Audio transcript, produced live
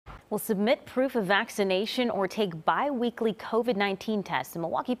Will submit proof of vaccination or take bi-weekly COVID-19 tests. The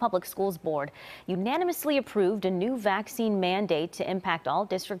Milwaukee Public Schools Board unanimously approved a new vaccine mandate to impact all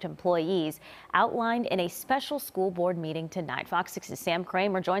district employees, outlined in a special school board meeting tonight. Fox 6's Sam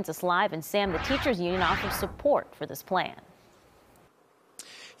Kramer joins us live. And Sam, the teachers union offers support for this plan.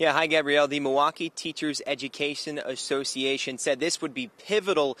 Yeah, hi, Gabrielle. The Milwaukee Teachers Education Association said this would be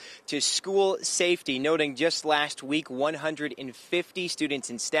pivotal to school safety, noting just last week 150 students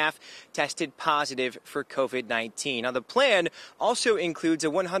and staff tested positive for COVID-19. Now, the plan also includes a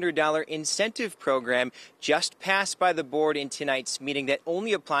 $100 incentive program just passed by the board in tonight's meeting that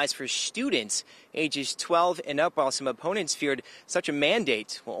only applies for students ages 12 and up, while some opponents feared such a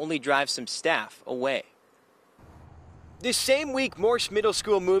mandate will only drive some staff away. This same week, Morse Middle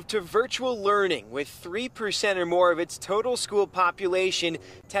School moved to virtual learning, with 3% or more of its total school population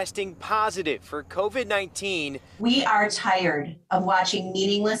testing positive for COVID-19. We are tired of watching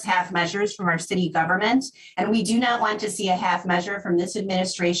meaningless half measures from our city government, and we do not want to see a half measure from this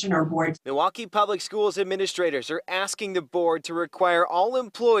administration or board. Milwaukee Public Schools administrators are asking the board to require all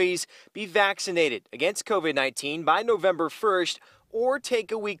employees be vaccinated against COVID-19 by November 1st, or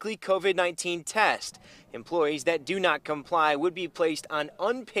take a weekly COVID-19 test. Employees that do not comply would be placed on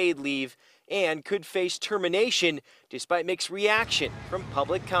unpaid leave and could face termination, despite mixed reaction from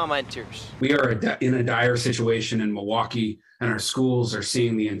public commenters. We are in a dire situation in Milwaukee, and our schools are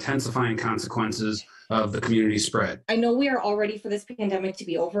seeing the intensifying consequences of the community spread. I know we are all ready for this pandemic to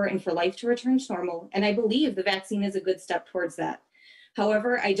be over and for life to return to normal, and I believe the vaccine is a good step towards that.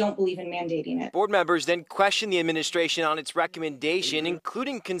 However, I don't believe in mandating it. Board members then questioned the administration on its recommendation,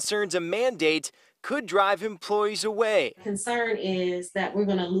 including concerns a mandate could drive employees away. Concern is that we're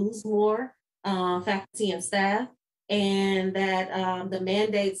going to lose more faculty and staff, and that the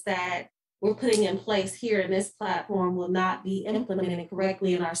mandates that we're putting in place here in this platform will not be implemented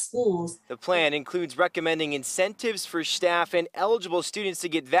correctly in our schools. The plan includes recommending incentives for staff and eligible students to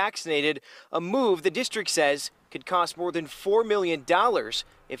get vaccinated, a move the district says could cost more than $4 million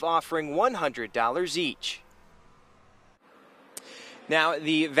if offering $100 each. Now,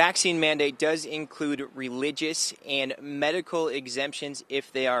 the vaccine mandate does include religious and medical exemptions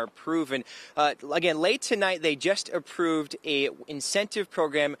if they are proven. Again, late tonight, they just approved an incentive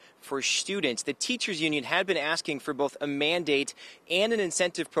program for students. The teachers union had been asking for both a mandate and an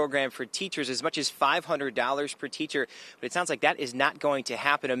incentive program for teachers, as much as $500 per teacher. But it sounds like that is not going to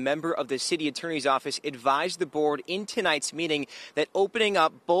happen. A member of the city attorney's office advised the board in tonight's meeting that opening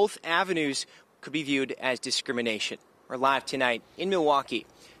up both avenues could be viewed as discrimination. We're live tonight in Milwaukee.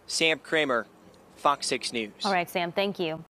 Sam Kramer, Fox 6 News. All right, Sam, thank you.